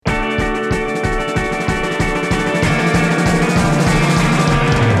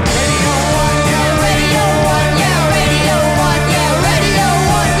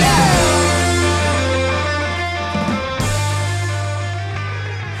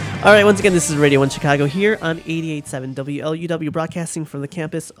All right, once again, this is Radio 1 Chicago here on 88.7 WLUW, broadcasting from the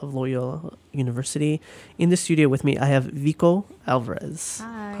campus of Loyola University. In the studio with me, I have Vicko Alvarez.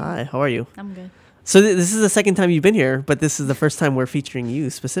 Hi, how are you? I'm good. So this is the second time you've been here, but this is the first time we're featuring you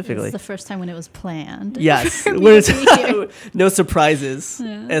specifically. It's the first time when it was planned. Yes, no surprises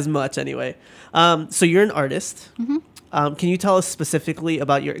as much anyway. So you're an artist. Mm-hmm. Can you tell us specifically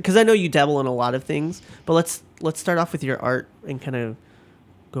about your? Because I know you dabble in a lot of things, but let's start off with your art and kind of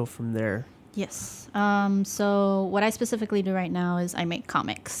go from there. Yes. So what I specifically do right now is I make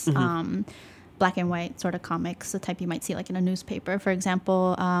comics. Black and white sort of comics, the type you might see like in a newspaper, for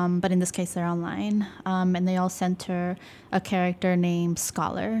example. But in this case, they're online. And they all center a character named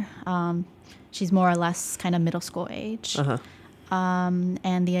Scholar. She's more or less kind of middle school age.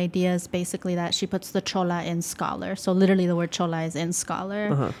 And the idea is basically that she puts the chola in scholar. So literally the word chola is in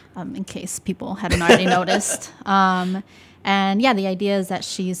scholar, in case people hadn't already noticed. And yeah, the idea is that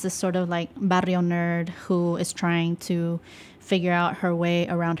she's this sort of like barrio nerd who is trying to figure out her way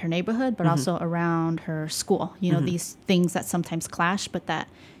around her neighborhood, but also around her school. You know, these things that sometimes clash, but that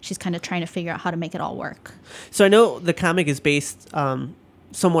she's kind of trying to figure out how to make it all work. So I know the comic is based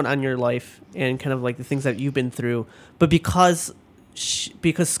somewhat on your life and kind of like the things that you've been through, but because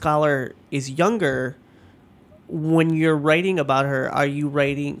Scholar is younger, when you're writing about her, are you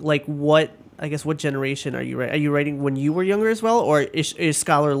writing like what generation are you writing? Are you writing when you were younger as well, or is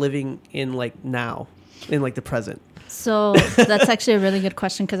Scholar living in like now, in like the present? So that's actually a really good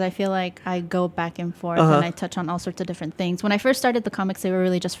question because I feel like I go back and forth and I touch on all sorts of different things. When I first started the comics, they were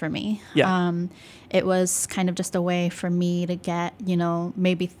really just for me. Yeah. It was kind of just a way for me to get, you know,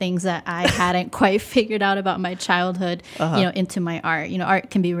 maybe things that I hadn't quite figured out about my childhood, you know, into my art. You know, art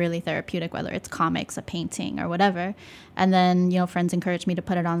can be really therapeutic, whether it's comics, a painting, or whatever. And then, you know, friends encouraged me to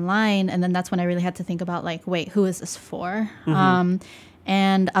put it online. And then that's when I really had to think about, like, wait, who is this for?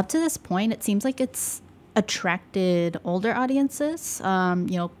 And up to this point, it seems like it's attracted older audiences,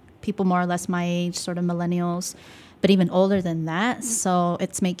 you know, people more or less my age, sort of millennials, but even older than that. So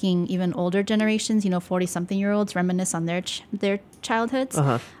it's making even older generations, you know, 40-something-year-olds reminisce on their childhoods.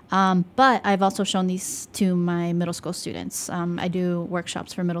 But I've also shown these to my middle school students. I do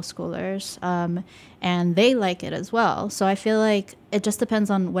workshops for middle schoolers, and they like it as well. So I feel like it just depends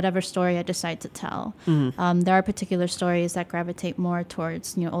on whatever story I decide to tell. There are particular stories that gravitate more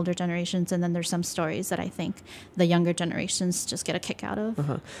towards, you know, older generations, and then there's some stories that I think the younger generations just get a kick out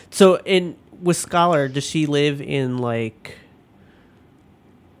of. So with Scholar, does she live in like?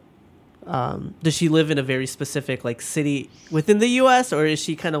 Does she live in a very specific like city within the U.S. or is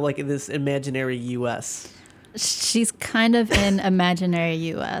she kind of like in this imaginary U.S.? She's kind of in imaginary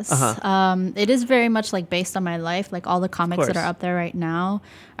U.S. It is very much like based on my life. Like all the comics that are up there right now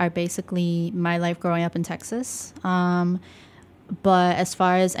are basically my life growing up in Texas. But as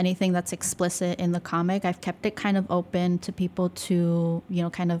far as anything that's explicit in the comic, I've kept it kind of open to people to, you know,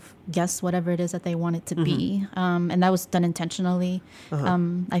 kind of guess whatever it is that they want it to be. And that was done intentionally.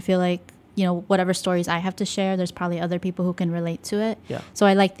 I feel like, you know, whatever stories I have to share, there's probably other people who can relate to it. Yeah. So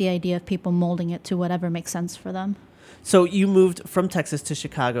I like the idea of people molding it to whatever makes sense for them. So you moved from Texas to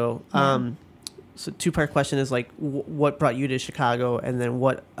Chicago. So two-part question is like, what brought you to Chicago? And then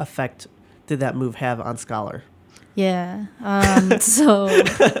what effect did that move have on Scholar? Yeah. So,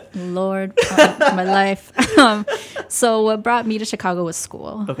 Lord, my life. So what brought me to Chicago was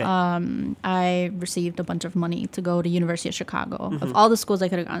school. Okay. I received a bunch of money to go to University of Chicago. Of all the schools I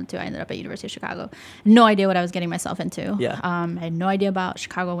could have gone to, I ended up at University of Chicago. No idea what I was getting myself into. Yeah. I had no idea about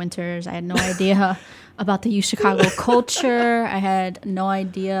Chicago winters. I had no idea about the U Chicago culture. I had no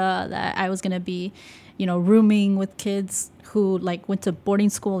idea that I was going to be, you know, rooming with kids who like went to boarding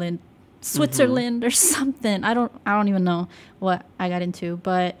school in Switzerland or something. I don't even know what I got into,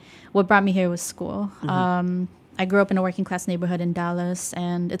 but what brought me here was school. I grew up in a working class neighborhood in Dallas,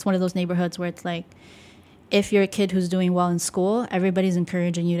 and it's one of those neighborhoods where it's like, if you're a kid who's doing well in school, everybody's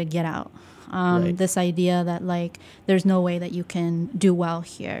encouraging you to get out. This idea that like there's no way that you can do well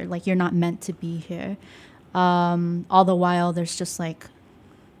here, like you're not meant to be here. All the while there's just like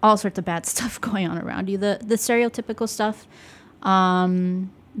all sorts of bad stuff going on around you. The stereotypical stuff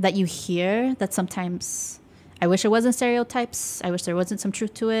that you hear that sometimes I wish it wasn't stereotypes. I wish there wasn't some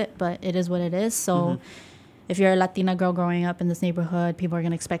truth to it, but it is what it is. So if you're a Latina girl growing up in this neighborhood, people are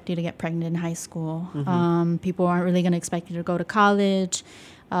going to expect you to get pregnant in high school. People aren't really going to expect you to go to college.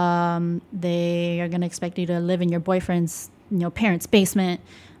 They are going to expect you to live in your boyfriend's, you know, parents' basement.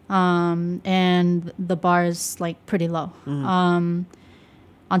 And the bar is like pretty low. On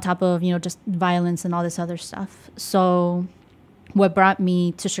top of, you know, just violence and all this other stuff. So what brought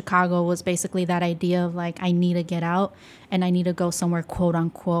me to Chicago was basically that idea of like, I need to get out and I need to go somewhere, quote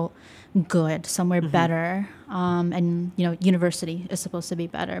unquote, good, somewhere better. And, you know, university is supposed to be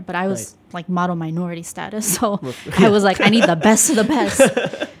better. But I was like model minority status. So I was like, I need the best of the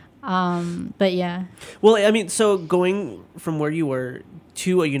best. But yeah. Well, I mean, so going from where you were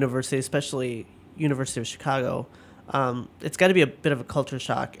to a university, especially University of Chicago, it's got to be a bit of a culture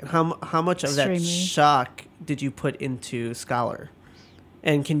shock. And how much of that shock did you put into Scholar?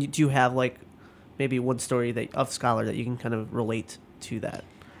 And do you have like maybe one story of Scholar that you can kind of relate to that?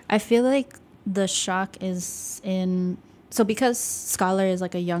 I feel like the shock is so because Scholar is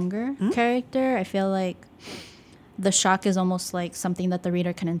like a younger character, I feel like the shock is almost like something that the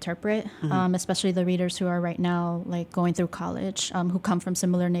reader can interpret, especially the readers who are right now like going through college, who come from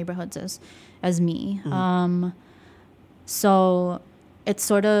similar neighborhoods as me. So it's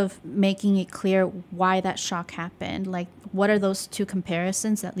sort of making it clear why that shock happened. Like, what are those two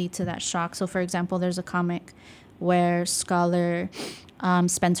comparisons that lead to that shock? So, for example, there's a comic where Scholar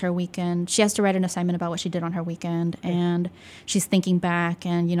spends her weekend. She has to write an assignment about what she did on her weekend, and she's thinking back.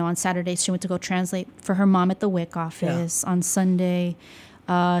 And, you know, on Saturdays, she went to go translate for her mom at the WIC office. On Sunday,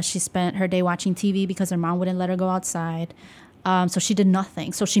 she spent her day watching TV because her mom wouldn't let her go outside. So she did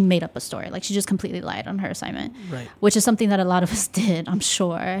nothing. So she made up a story. Like, she just completely lied on her assignment, which is something that a lot of us did, I'm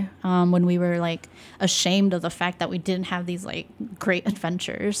sure, when we were like ashamed of the fact that we didn't have these like great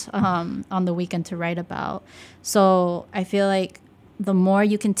adventures on the weekend to write about. So I feel like the more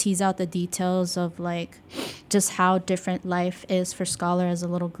you can tease out the details of like just how different life is for Scholar as a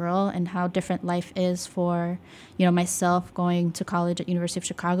little girl and how different life is for, you know, myself going to college at University of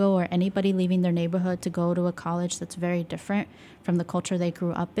Chicago, or anybody leaving their neighborhood to go to a college that's very different from the culture they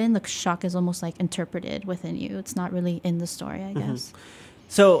grew up in, the shock is almost like interpreted within you. It's not really in the story, I guess.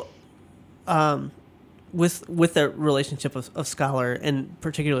 So with the relationship of Scholar, and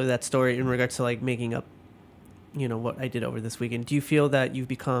particularly that story in regards to like making up, you know, what I did over this weekend, do you feel that you've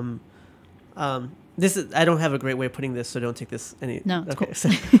become I don't have a great way of putting this, so don't take this No, okay.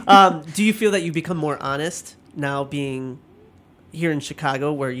 Cool. Do you feel that you've become more honest now being here in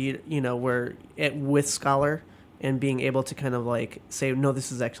Chicago, where we're with Scholar, and being able to kind of like say, no,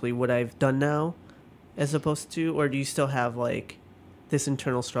 this is actually what I've done now, as opposed to, or do you still have like this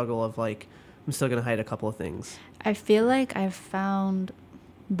internal struggle of like, I'm still going to hide a couple of things? I feel like I've found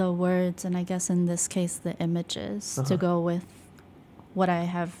the words, and I guess in this case the images, to go with what I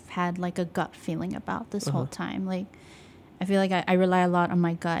have had like a gut feeling about this whole time. Like, I feel like I rely a lot on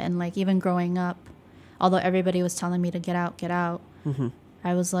my gut, and like even growing up, although everybody was telling me to get out,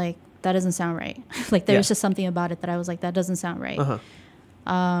 I was like, that doesn't sound right. Like there was just something about it that I was like, that doesn't sound right.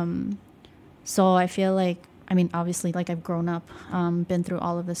 So I feel like, I mean, obviously, like I've grown up, been through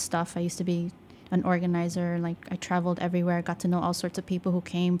all of this stuff. I used to be an organizer. Like I traveled everywhere. I got to know all sorts of people who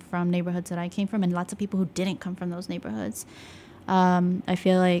came from neighborhoods that I came from, and lots of people who didn't come from those neighborhoods. I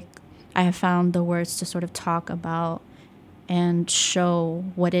feel like I have found the words to sort of talk about and show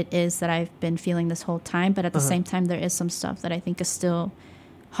what it is that I've been feeling this whole time. But at the same time, there is some stuff that I think is still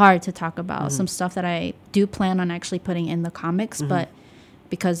hard to talk about. Some stuff that I do plan on actually putting in the comics, but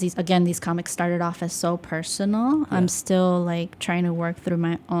because these comics started off as so personal, I'm still like trying to work through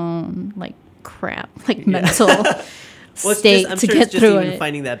my own like crap, like mental state to get through it.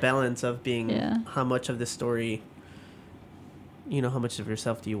 Finding that balance of being how much of the story, you know, how much of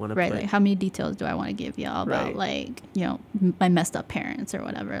yourself do you want to put? Like how many details do I want to give y'all about like, you know, my messed up parents or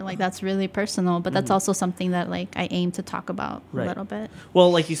whatever. Like that's really personal, but that's also something that like I aim to talk about a little bit.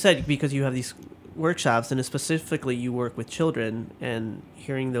 Well, like you said, because you have these workshops, and specifically you work with children, and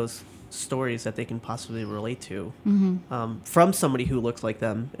hearing those stories that they can possibly relate to from somebody who looks like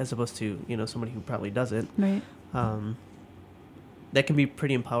them, as opposed to, you know, somebody who probably doesn't, that can be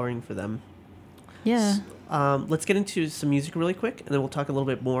pretty empowering for them. Let's get into some music really quick, and then we'll talk a little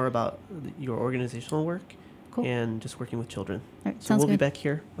bit more about your organizational work and just working with children. All right, so we'll be back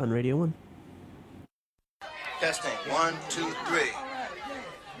here on Radio 1. Testing. 1, 2, 3.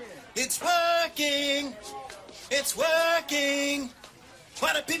 It's working. It's working.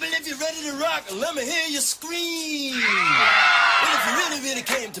 Party people, if you're ready to rock, let me hear you scream. Well, if you really, really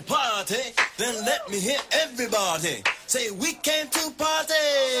came to party, then let me hear everybody say, we came to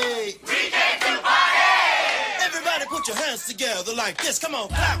party. We came to party. Everybody put your hands together like this. Come on,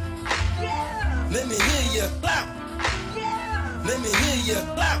 clap. Yeah. Let me hear you clap. Yeah. Let me hear you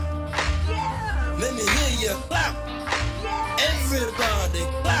clap. Yeah. Let me hear you clap. Yeah. Everybody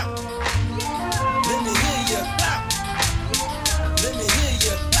clap. Yeah. Let me hear you clap. Yeah. Let me hear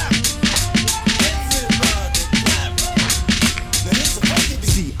you clap. Everybody clap. Now here's the funky beat.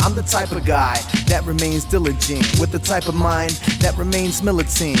 See, I'm the the type of guy that remains diligent, with the type of mind that remains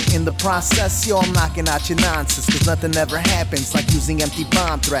militant. In the process, yo, I'm knocking out your nonsense, cause nothing ever happens like using empty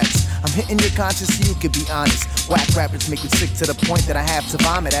bomb threats. I'm hitting your conscience so you could be honest. Whack rappers make me sick to the point that I have to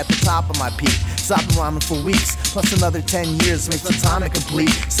vomit at the top of my peak. Stop rhyming for weeks, plus another 10 years makes the time to complete.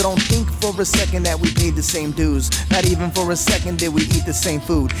 So don't think for a second that we paid the same dues. Not even for a second did we eat the same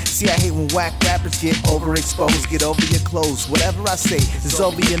food. See, I hate when whack rappers get overexposed. Get over your clothes, whatever I say is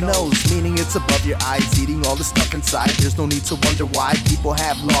over your nose, meaning it's above your eyes, eating all the stuff inside. There's no need to wonder why people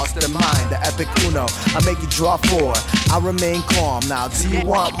have lost their mind. The epic Uno, I make you draw four. I remain calm. Now, do you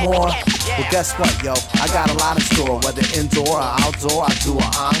want more? Well, guess what, yo? I got a lot in store. Whether indoor or outdoor, I do an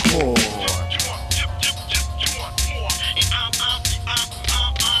encore.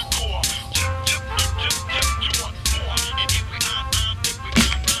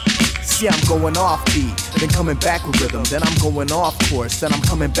 See, I'm going off beat, then coming back with rhythm, then I'm going off course, then I'm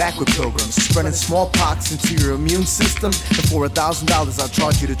coming back with pilgrims, spreading smallpox into your immune system, and for $1,000 I'll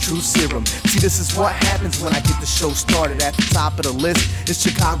charge you the true serum. See, this is what happens when I get the show started. At the top of the list is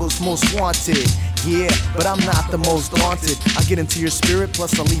Chicago's most wanted. Yeah, but I'm not the most daunted. I get into your spirit,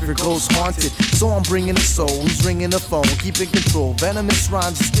 plus I leave your ghost haunted. So I'm bringing the soul, who's ringing the phone, keeping control. Venomous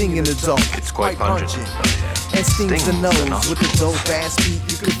rhymes stinging the dome. It's quite pungent. And stings the nose with a dope ass beat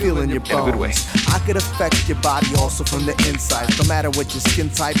you can feel in your bones. In a good way. I could affect your body also from the inside. No matter what your skin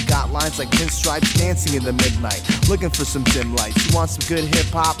type, got lines like pinstripes dancing in the midnight. Looking for some dim lights. You want some good hip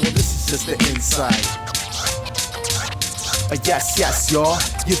hop? Well, this is just the inside. Yes, yes, y'all,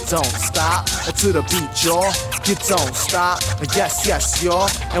 you don't stop to the beat, y'all. You don't stop. Yes, yes, y'all,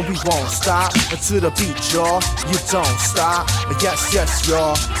 and we won't stop to the beat, y'all. You don't stop. Yes, yes,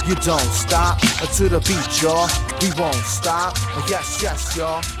 y'all, you don't stop to the beat, y'all. We won't stop. Yes, yes,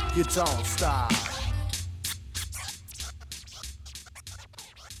 y'all, you don't stop.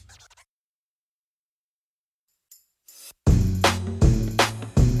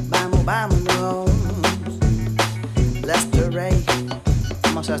 Vamos, vámonos. Let's do right.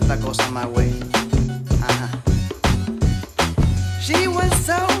 Vamos a esta cosa, my way. Ajá. She was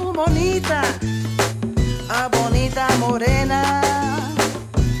so bonita, a bonita morena,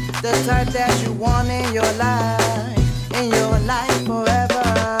 the type that you want in your life forever.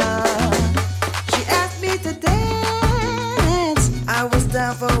 She asked me to dance, I was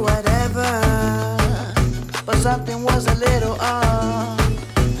down for whatever, but something was a little off.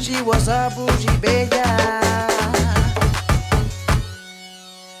 She was a bougie bella.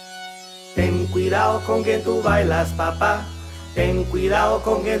 Ten cuidado con quien tú bailas, papá. Ten cuidado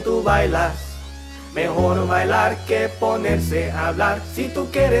con quien tú bailas. Mejor bailar que ponerse a hablar. Si tú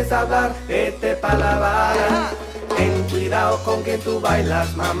quieres hablar, vete pa' la vara. Ten cuidado con quien tú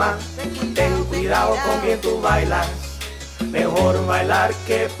bailas, mamá. Ten cuidado con quien tú bailas. Mejor bailar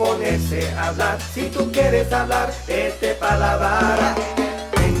que ponerse a hablar. Si tú quieres hablar, vete pa' la vara.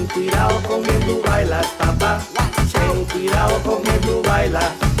 Ten cuidado con quien tú bailas, papá. Ten cuidado con quien tú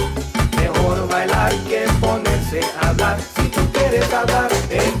bailas. Mejor bailar que ponerse a hablar. Si tú quieres hablar,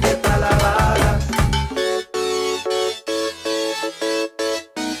 vete pa' la vara.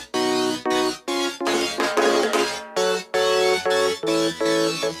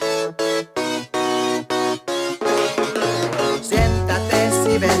 Siéntate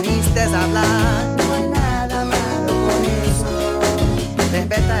si veniste a hablar. No hay nada malo con eso.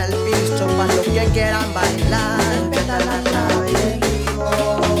 Respeta el piso para los que quieran bailar. Respeta la clave y el ritmo.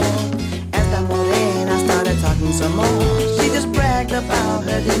 Esta morena started talking some more. She just bragged about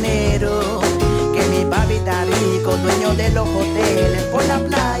her dinero. Que mi papi está rico, dueño de los hoteles por las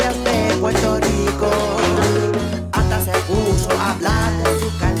playas de Puerto Rico. Hasta se puso a hablar de su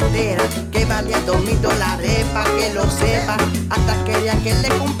cartera, que valía $2,000 pa' que lo sepa. Hasta quería que le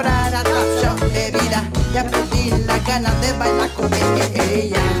comprara shot de vida. Y a pedir las ganas de bailar con ella.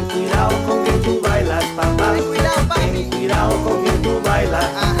 Ten cuidado con quien tú bailas, papá. Ten cuidado, papi. Ten cuidado con quien tú bailas.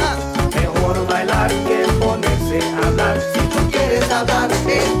 Ajá. Mejor bailar que ponerse a hablar. Si tú quieres hablar,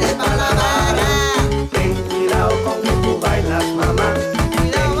 Vete pa' la vara. ten cuidado con quien tú bailas, mamá.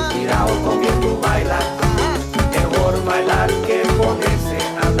 Ten cuidado con quien tú bailas. Mejor bailar que ponerse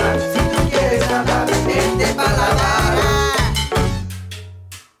a hablar. Si tú quieres hablar, Vete pa' la vara.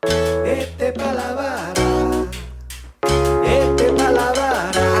 vete pa' la vara. Vete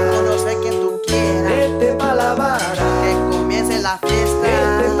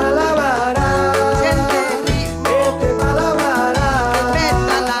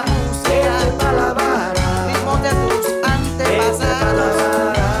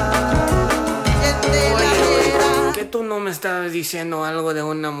diciendo algo de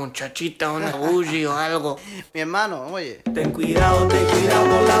una muchachita, una bougie o algo. Mi hermano, oye. Ten cuidado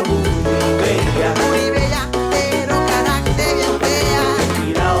con la bougie bella. Muy bella, pero carácter bien fea. Ten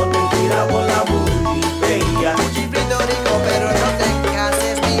cuidado con la bougie bella. Chiflito rico, pero no te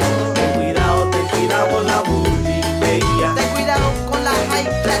cases, mijo. Ten cuidado con la bougie bella. Ten cuidado con la high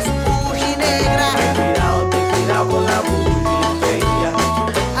class bougie negra. Ten cuidado con la bougie bella.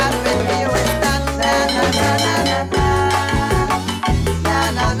 Al medio está na na na na na. Na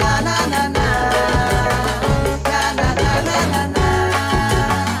na na na na na. Na na na na na na.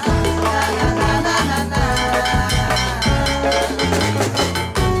 Na na na na na na.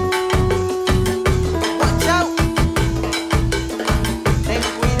 Watch out. Ten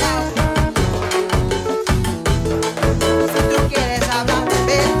cuidado. Si tú quieres hablar,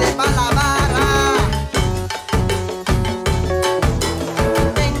 vete pa' la barra.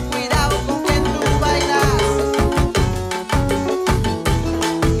 Ten cuidado con quien tú bailas.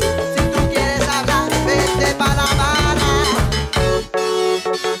 Si tú quieres hablar, vete pa' la barra.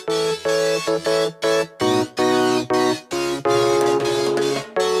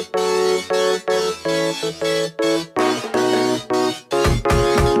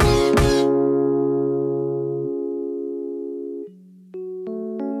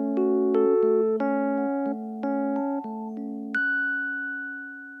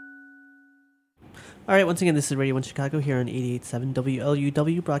 All right, once again, this is Radio 1 Chicago here on 88.7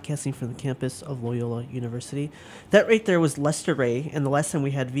 WLUW, broadcasting from the campus of Loyola University. That right there was Lester Ray, and the last time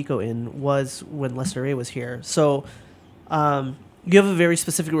we had Vicko in was when Lester Ray was here. So you have a very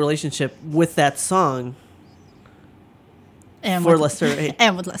specific relationship with that song And for with, Lester Ray.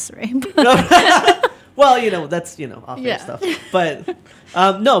 and with Lester Ray. Well, that's, off-air Yeah. stuff. But,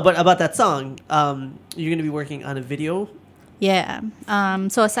 no, but about that song, you're going to be working on a video. Yeah.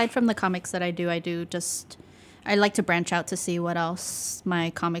 So aside from the comics that I do just, I like to branch out to see what else my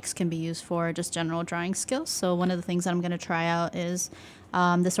comics can be used for, just general drawing skills. So one of the things that I'm going to try out is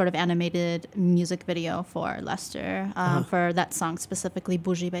this sort of animated music video for Lester, for that song specifically,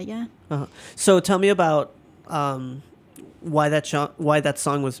 Bougie Bella. So tell me about why that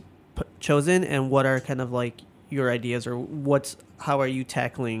song was chosen, and what are kind of like your ideas, or how are you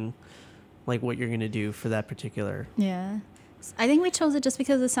tackling like what you're going to do for that particular. Yeah. I think we chose it just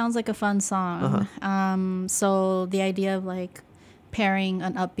because it sounds like a fun song. So the idea of like pairing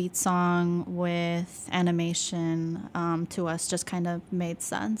an upbeat song with animation to us just kind of made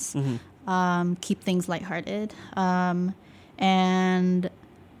sense. Keep things lighthearted. And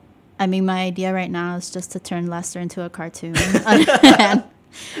I mean, my idea right now is just to turn Lester into a cartoon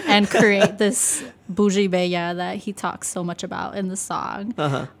and create this bougie bella that he talks so much about in the song.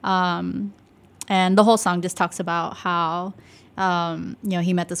 And the whole song just talks about how,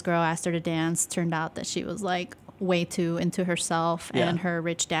 he met this girl, asked her to dance. Turned out that she was like way too into herself and her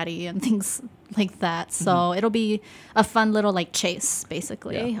rich daddy and things like that. So it'll be a fun little like chase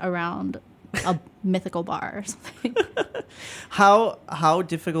basically around a mythical bar or something. How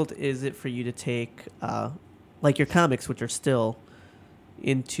difficult is it for you to take like your comics, which are still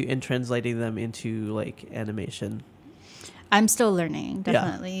and translating them into like animation? I'm still learning,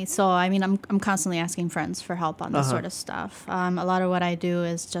 definitely. So, I mean, I'm constantly asking friends for help on this sort of stuff. A lot of what I do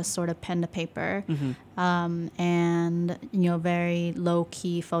is just sort of pen to paper and, very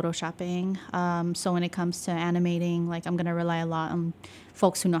low-key photoshopping. So when it comes to animating, like I'm going to rely a lot on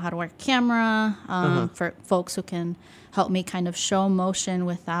folks who know how to work camera, for folks who can help me kind of show motion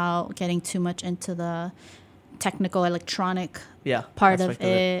without getting too much into the technical electronic part of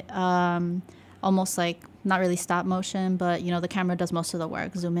it. Almost like not really stop motion, but the camera does most of the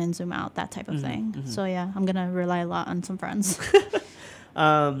work, zoom in, zoom out, that type of thing. So yeah, I'm gonna rely a lot on some friends.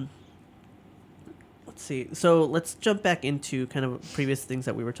 Let's see. So let's jump back into kind of previous things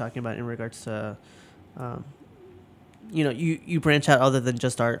that we were talking about in regards to, you branch out other than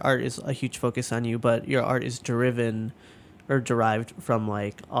just art. Art is a huge focus on you, but your art is derived from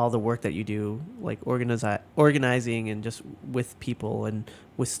like all the work that you do, like organizing and just with people and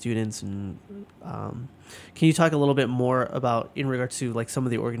with students. And can you talk a little bit more about in regards to like some of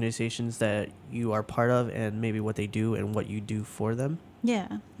the organizations that you are part of and maybe what they do and what you do for them?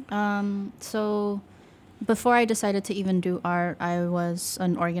 Yeah. So before I decided to even do art, I was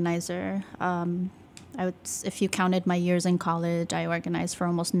an organizer. If you counted my years in college, I organized for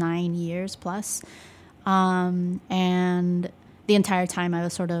almost 9 years plus. And the entire time I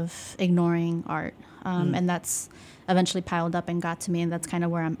was sort of ignoring art. And that's eventually piled up and got to me. And that's kind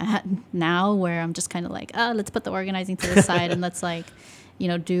of where I'm at now, where I'm just kind of like, let's put the organizing to the side and let's like,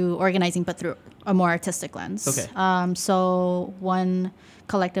 do organizing, but through a more artistic lens. Okay. So one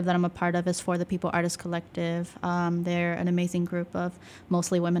collective that I'm a part of is For the People Artists Collective. They're an amazing group of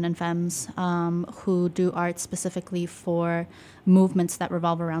mostly women and femmes who do art specifically for movements that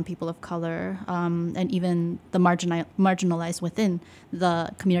revolve around people of color and even the marginalized within the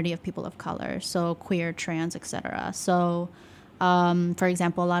community of people of color. So queer, trans, etc. So, for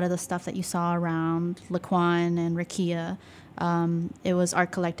example, a lot of the stuff that you saw around Laquan and Rakia, it was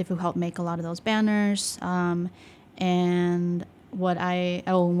Art Collective who helped make a lot of those banners. And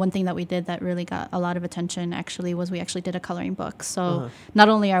one thing that we did that really got a lot of attention actually was we actually did a coloring book. So not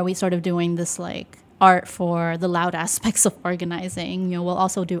only are we sort of doing this like art for the loud aspects of organizing, we'll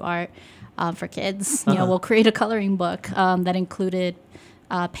also do art for kids. We'll create a coloring book that included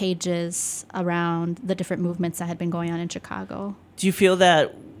pages around the different movements that had been going on in Chicago. Do you feel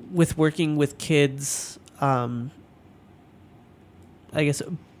that with working with kids, I guess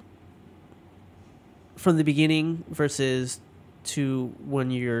from the beginning versus to when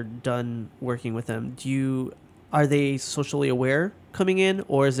you're done working with them, are they socially aware coming in,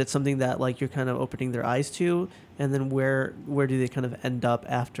 or is it something that like you're kind of opening their eyes to, and then where do they kind of end up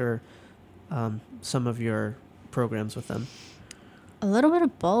after some of your programs with them? A little bit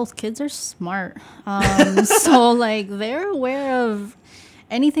of both. Kids are smart. So like they're aware of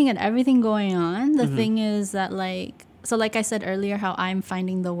anything and everything going on. The thing is that like I said earlier, how I'm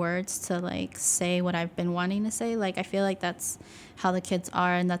finding the words to like say what I've been wanting to say. Like I feel like that's how the kids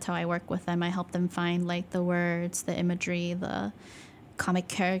are, and that's how I work with them. I help them find like the words, the imagery, the comic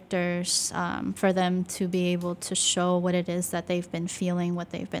characters for them to be able to show what it is that they've been feeling,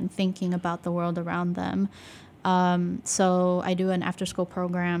 what they've been thinking about the world around them. So I do an after-school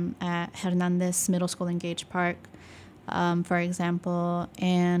program at Hernandez Middle School in Gage Park, for example.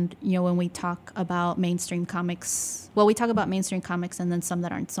 And, when we talk about mainstream comics, we talk about mainstream comics and then some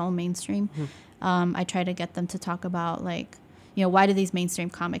that aren't so mainstream. I try to get them to talk about, like, why do these mainstream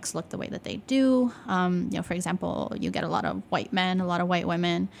comics look the way that they do? For example, you get a lot of white men, a lot of white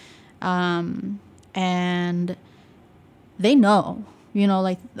women, and they know.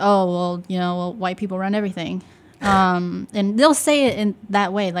 White people run everything. And they'll say it in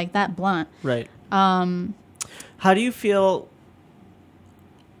that way, like that blunt. Right. How do you feel?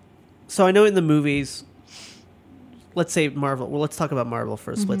 So I know in the movies, let's say Marvel. Well, let's talk about Marvel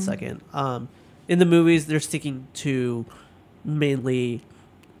for a split second. In the movies, they're sticking to mainly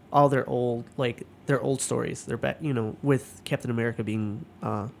all their old stories. They're back, with Captain America being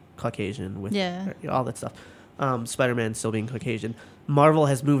Caucasian, with all that stuff. Spider-Man still being Caucasian. Marvel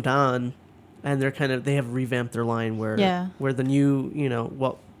has moved on, and they have revamped their line where the new,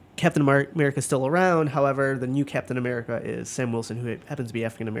 Captain America's still around. However, the new Captain America is Sam Wilson, who happens to be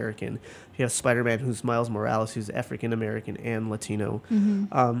African American. You have Spider-Man, who's Miles Morales, who's African American and Latino.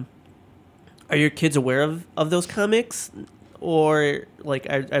 Are your kids aware of those comics, or like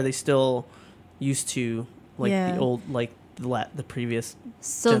are they still used to the old the previous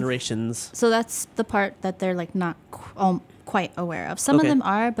generations? So that's the part that they're like not quite aware of. Some of them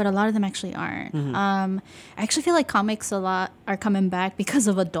are, but a lot of them actually aren't. I actually feel like comics a lot are coming back because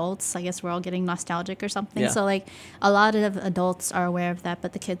of adults. I guess we're all getting nostalgic or something. So like a lot of adults are aware of that,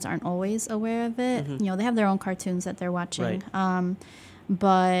 but the kids aren't always aware of it. They have their own cartoons that they're watching.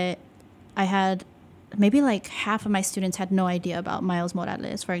 But I had maybe like half of my students had no idea about Miles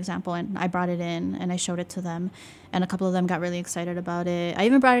Morales, for example, and I brought it in and I showed it to them, and a couple of them got really excited about it. I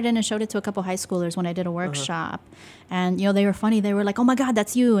even brought it in and showed it to a couple high schoolers when I did a workshop, and they were funny. They were like, "Oh my God,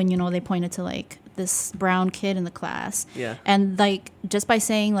 that's you!" And they pointed to like this brown kid in the class, and like just by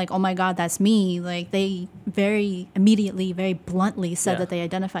saying like, "Oh my God, that's me," like they very immediately, very bluntly said that they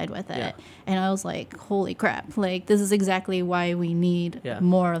identified with it, and I was like, "Holy crap! Like this is exactly why we need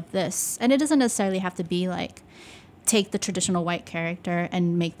more of this." And it doesn't necessarily have to be like take the traditional white character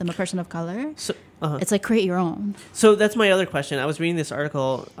and make them a person of color. So it's like create your own. So that's my other question. I was reading this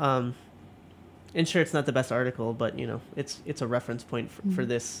article. And sure, it's not the best article, but it's a reference point for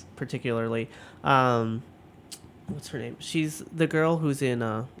this particularly. What's her name? She's the girl who's in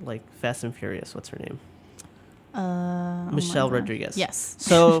like Fast and Furious. What's her name? Michelle Rodriguez. Yes.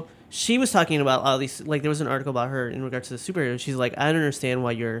 So she was talking about all these. Like there was an article about her in regards to the superheroes. She's like, I don't understand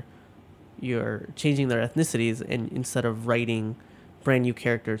why you're changing their ethnicities and instead of writing brand new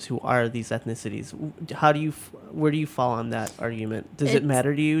characters who are these ethnicities. Where do you fall on that argument? Does it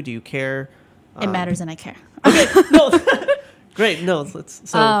matter to you? Do you care? It matters, and I care. Okay, no, great. No,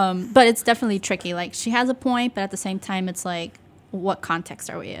 but it's definitely tricky. Like she has a point, but at the same time, it's like, what context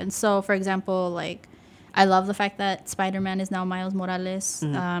are we in? So, for example, like I love the fact that Spider-Man is now Miles Morales.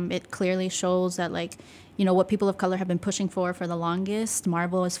 It clearly shows that, like, you know, what people of color have been pushing for the longest,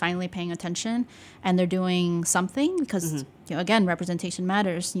 Marvel is finally paying attention, and they're doing something because, you know, again, representation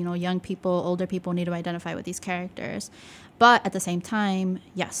matters. You know, young people, older people need to identify with these characters. But at the same time,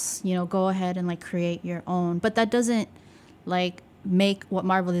 yes, you know, go ahead and, like, create your own. But that doesn't, like, make what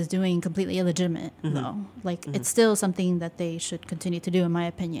Marvel is doing completely illegitimate, though. Like, it's still something that they should continue to do, in my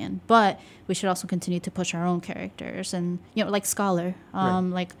opinion. But we should also continue to push our own characters. And, you know, like Scholar,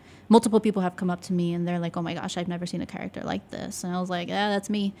 like, multiple people have come up to me and they're like, oh my gosh, I've never seen a character like this. And I was like, yeah, that's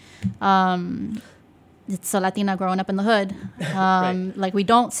me. It's a Latina growing up in the hood. Like, we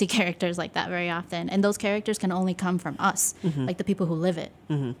don't see characters like that very often. And those characters can only come from us, like the people who live it.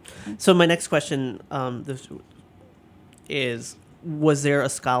 So my next question is, was there a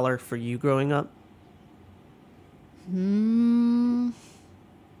Scholar for you growing up?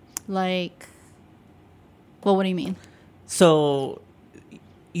 Like, well, what do you mean? So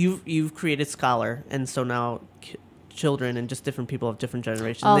you've created Scholar, and so now children and just different people of different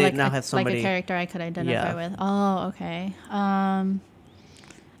generations, they like now have so like many. a character I could identify with. Oh, okay.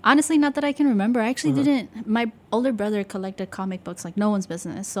 Honestly, not that I can remember. I actually didn't. My older brother collected comic books like no one's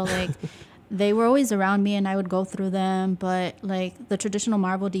business. So, like, they were always around me and I would go through them. But, like, the traditional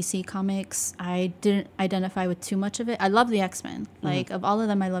Marvel DC comics, I didn't identify with too much of it. I love the X-Men. Like, of all of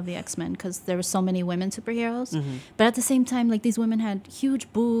them, I love the X-Men because there were so many women superheroes. But at the same time, like, these women had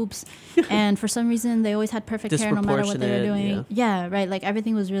huge boobs. And for some reason, they always had perfect hair no matter what they were doing. Yeah, right. Like,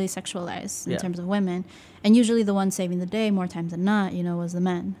 everything was really sexualized in terms of women. And usually the one saving the day, more times than not, you know, was the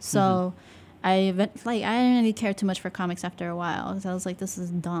men. So I didn't really care too much for comics after a while because I was like, this is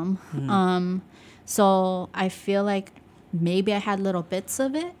dumb. So I feel like maybe I had little bits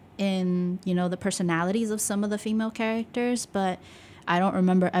of it in, you know, the personalities of some of the female characters, but I don't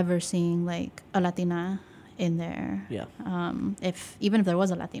remember ever seeing, like, a Latina in there. Yeah. Even if there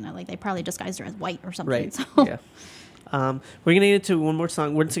was a Latina, like, they probably disguised her as white or something. Right. So. Yeah. We're gonna get into one more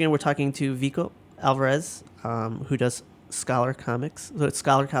song. Once again, we're talking to Vicko Alvarez, who does Scholar Comics. So it's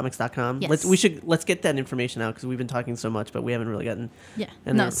scholarcomics.com. Yes. Let's get that information out because we've been talking so much, but we haven't really gotten. Yeah.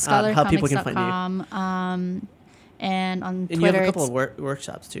 And No, how people can find you. scholarcomics.com. And on Twitter, And you have a couple of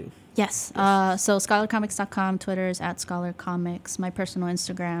workshops too. Yes. So scholarcomics.com. Twitter is at scholarcomics. My personal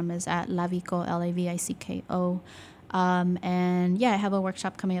Instagram is at Lavicko, Lavicko. And yeah, I have a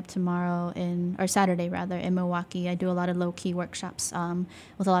workshop coming up Saturday rather, in Milwaukee. I do a lot of low-key workshops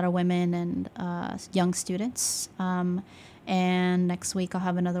with a lot of women and young students. And next week I'll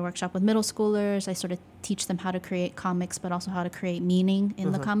have another workshop with middle schoolers. I sort of teach them how to create comics, but also how to create meaning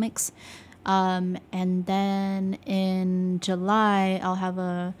in the comics. And then in July, I'll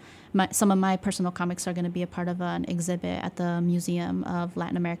have some of my personal comics are going to be a part of an exhibit at the Museum of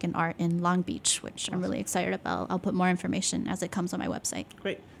Latin American Art in Long Beach, which I'm really excited about. I'll put more information as it comes on my website.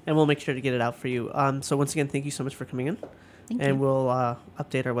 Great. And we'll make sure to get it out for you. So once again, thank you so much for coming in. Thank you. And we'll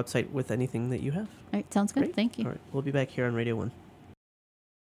update our website with anything that you have. All right, sounds good. Great. Thank you. All right. We'll be back here on Radio 1.